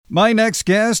My next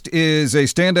guest is a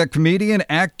stand-up comedian,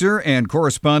 actor, and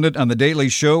correspondent on The Daily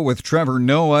Show with Trevor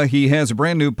Noah. He has a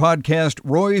brand new podcast,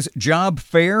 Roy's Job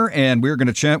Fair, and we're going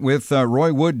to chat with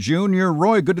Roy Wood Jr.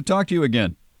 Roy, good to talk to you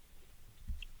again.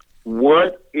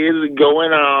 What is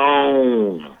going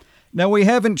on? Now, we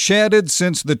haven't chatted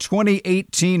since the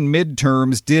 2018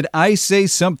 midterms. Did I say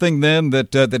something then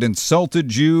that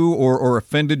insulted you or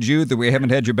offended you that we haven't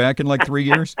had you back in like 3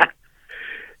 years?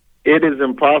 It is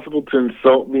impossible to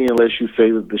insult me unless you say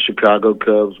that the Chicago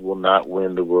Cubs will not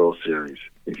win the World Series.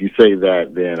 If you say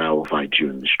that, then I will fight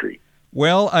you in the street.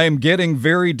 Well, I'm getting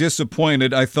very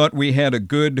disappointed. I thought we had a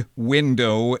good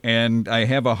window, and I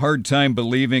have a hard time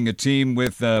believing a team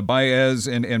with Baez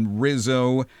and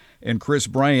Rizzo and Chris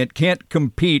Bryant can't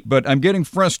compete, but I'm getting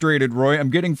frustrated, Roy.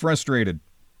 I'm getting frustrated.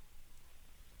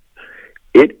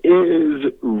 It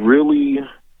is really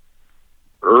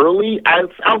early.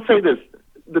 I'll say this.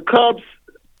 The Cubs,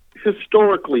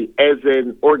 historically, as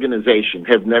an organization,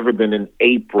 have never been an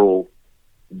April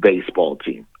baseball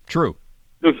team. True.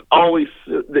 There's always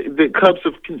the Cubs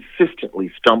have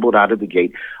consistently stumbled out of the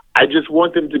gate. I just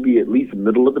want them to be at least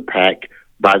middle of the pack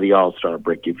by the All-Star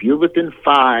break. If you're within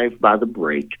 5 by the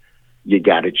break, you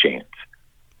got a chance.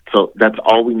 So that's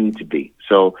all we need to be.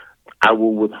 So I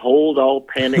will withhold all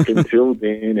panic until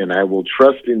then, and I will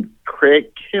trust in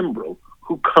Craig Kimbrell,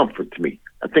 who comforts me.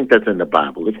 I think that's in the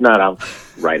Bible. If not, I'll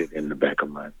write it in the back of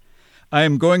mine. I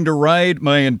am going to ride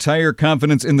my entire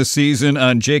confidence in the season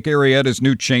on Jake Arrieta's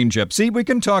new changeup. See, we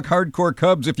can talk hardcore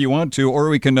Cubs if you want to, or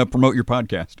we can promote your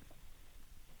podcast.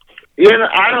 Yeah,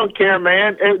 I don't care,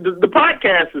 man. The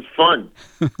podcast is fun.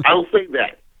 I will say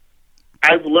that.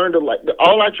 I've learned a lot.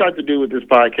 All I tried to do with this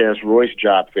podcast, Roy's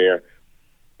Job Fair,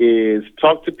 is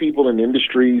talk to people in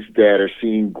industries that are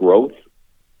seeing growth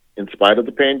in spite of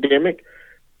the pandemic.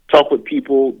 Talk with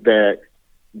people that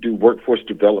do workforce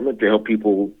development to help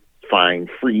people find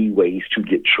free ways to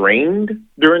get trained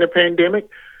during a pandemic.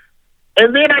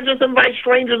 And then I just invite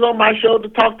strangers on my show to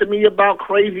talk to me about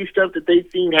crazy stuff that they've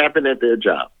seen happen at their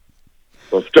job,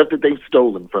 or stuff that they've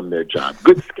stolen from their job.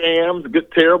 Good scams,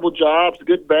 good terrible jobs,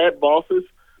 good bad bosses.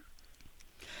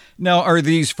 Now, are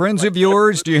these friends of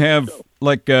yours? Do you have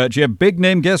do you have big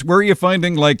name guests? Where are you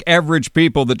finding like average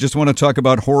people that just want to talk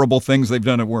about horrible things they've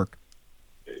done at work?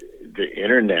 The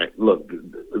internet. Look,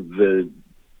 the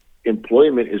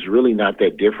employment is really not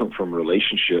that different from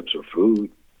relationships or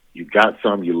food. You got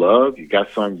some you love, you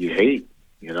got some you hate.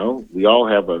 You know, we all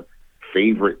have a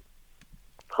favorite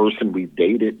person we've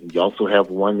dated, and you also have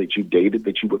one that you dated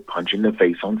that you would punch in the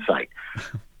face on sight.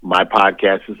 My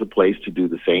podcast is a place to do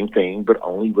the same thing, but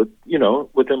only with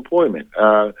employment.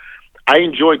 I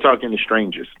enjoy talking to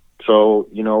strangers. So,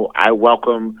 I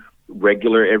welcome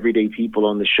regular everyday people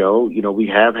on the show. We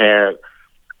have had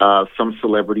some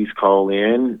celebrities call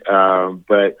in,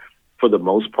 but for the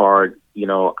most part,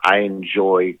 I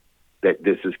enjoy that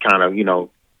this is kind of,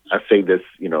 I say this,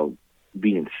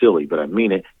 being silly, but I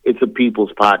mean it. It's a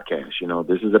people's podcast.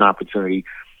 This is an opportunity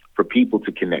for people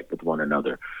to connect with one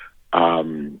another.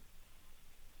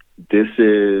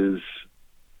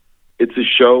 It's a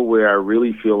show where I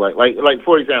really feel like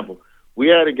for example, we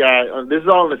had a guy, this is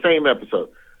all in the same episode.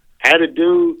 I had a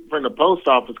dude from the post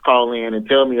office call in and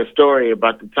tell me a story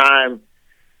about the time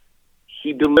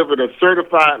he delivered a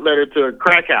certified letter to a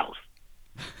crack house,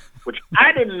 which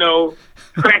I didn't know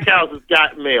crack houses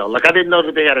got mail. Like, I didn't know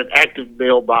that they had an active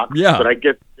mailbox, but I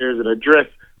guess there's an address.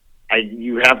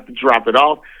 You have to drop it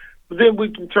off. But then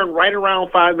we can turn right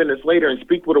around 5 minutes later and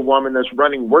speak with a woman that's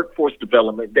running workforce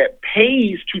development that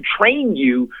pays to train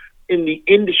you in the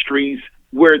industries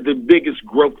where the biggest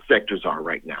growth sectors are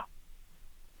right now.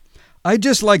 I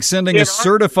just like sending a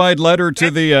certified letter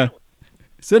to the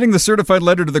sending the certified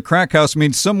letter to the crack house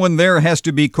means someone there has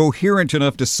to be coherent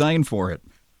enough to sign for it.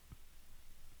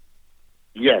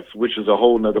 Yes, which is a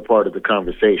whole nother part of the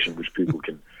conversation, which people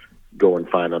can go and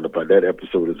find on the podcast. That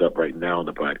episode is up right now on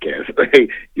the podcast.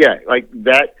 Yeah, like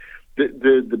that.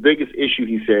 The biggest issue,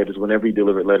 he said, is whenever he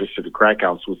delivered letters to the crack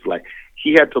house was like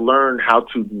he had to learn how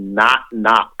to not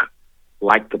knock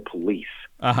like the police.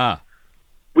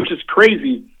 Which is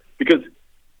crazy. Because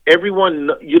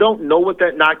you don't know what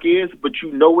that knock is, but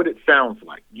you know what it sounds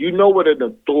like. You know what an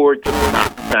authoritative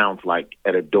knock sounds like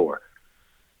at a door.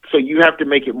 So you have to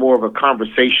make it more of a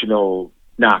conversational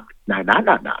knock. Like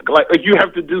you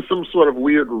have to do some sort of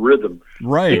weird rhythm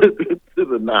to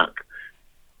the knock.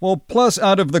 Well, plus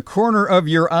out of the corner of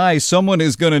your eye, someone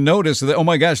is going to notice that, oh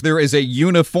my gosh, there is a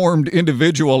uniformed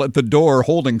individual at the door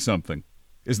holding something.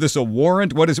 Is this a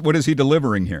warrant? What is he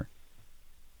delivering here?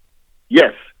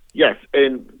 Yes,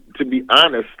 and to be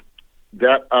honest,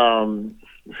 that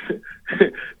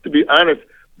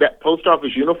that post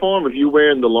office uniform, if you're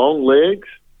wearing the long legs,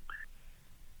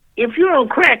 if you're on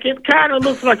crack, it kind of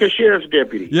looks like a sheriff's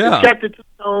deputy. Yeah. It's got the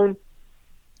two-tone.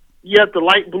 You have the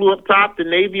light blue up top, the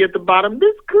navy at the bottom.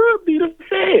 This could be the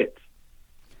feds.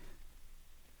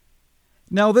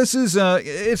 Now, this is,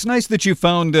 it's nice that you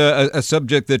found a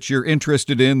subject that you're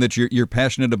interested in, that you're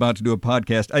passionate about to do a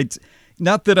podcast.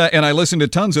 Not that and I listen to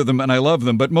tons of them and I love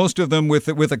them, but most of them with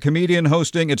a comedian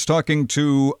hosting, it's talking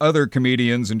to other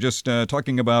comedians and just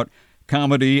talking about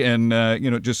comedy and,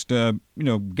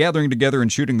 gathering together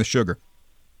and shooting the sugar.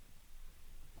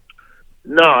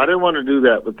 No, I didn't want to do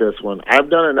that with this one. I've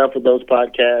done enough of those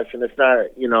podcasts, and it's not,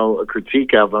 a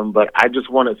critique of them, but I just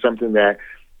wanted something that,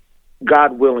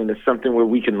 God willing, is something where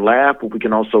we can laugh, but we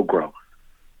can also grow.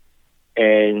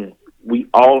 And we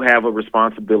all have a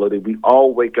responsibility. We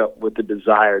all wake up with the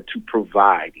desire to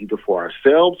provide, either for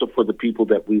ourselves or for the people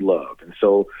that we love. And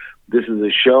so this is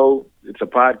a show, it's a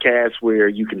podcast where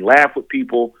you can laugh with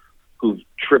people who've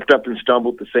tripped up and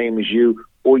stumbled the same as you,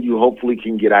 or you hopefully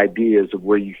can get ideas of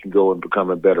where you can go and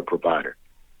become a better provider.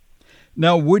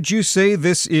 Now, would you say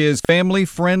this is family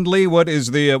friendly? What's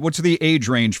the age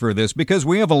range for this? Because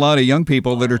we have a lot of young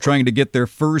people that are trying to get their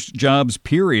first jobs,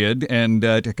 period, and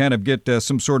to kind of get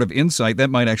some sort of insight that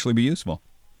might actually be useful.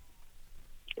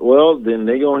 Well, then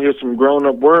they're going to hear some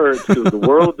grown-up words because the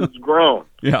world is grown.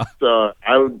 Yeah. So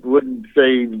I wouldn't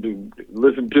say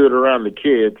listen to it around the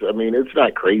kids. I mean, it's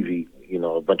not crazy,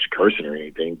 a bunch of cursing or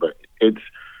anything, but it's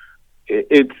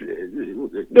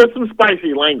there's some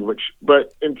spicy language,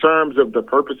 but in terms of the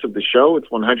purpose of the show, it's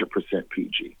 100%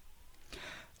 PG.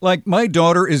 Like my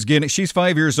daughter she's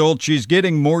 5 years old. She's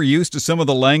getting more used to some of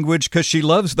the language because she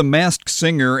loves The Masked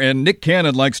Singer, and Nick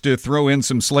Cannon likes to throw in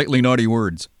some slightly naughty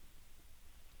words.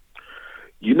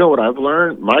 You know what I've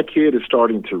learned? My kid is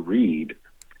starting to read,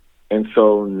 and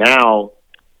so now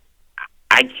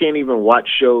I can't even watch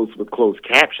shows with closed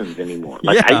captions anymore.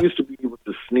 I used to be able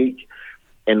to sneak.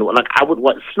 And I would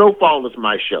watch Snowfall is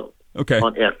my show on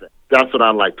FX. That's what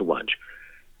I like to watch.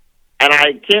 And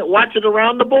I can't watch it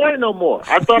around the boy no more.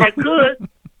 I thought I could,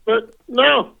 but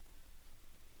no.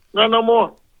 No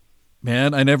more.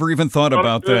 Man, I never even thought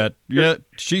about that. Yeah,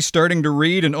 she's starting to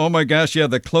read, and oh my gosh, yeah,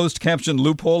 the closed caption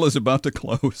loophole is about to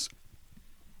close.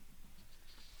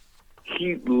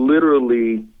 He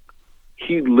literally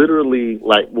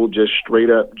will just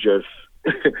straight up just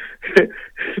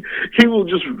he will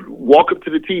just walk up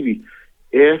to the TV.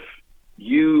 If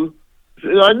you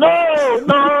no,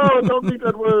 don't read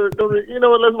that word. Don't read,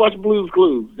 let's watch Blue's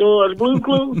Clues. You want to watch Blue's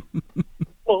Clues?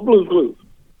 Oh, Blue's Clues.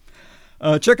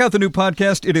 Check out the new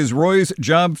podcast. It is Roy's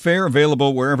Job Fair,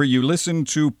 available wherever you listen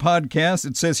to podcasts.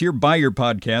 It says here, buy your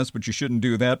podcast, but you shouldn't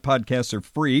do that. Podcasts are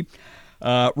free.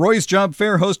 Roy's Job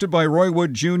Fair, hosted by Roy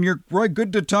Wood Jr. Roy,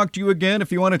 good to talk to you again.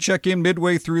 If you want to check in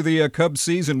midway through the Cubs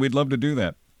season, we'd love to do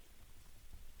that.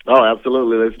 Oh,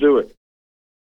 absolutely. Let's do it.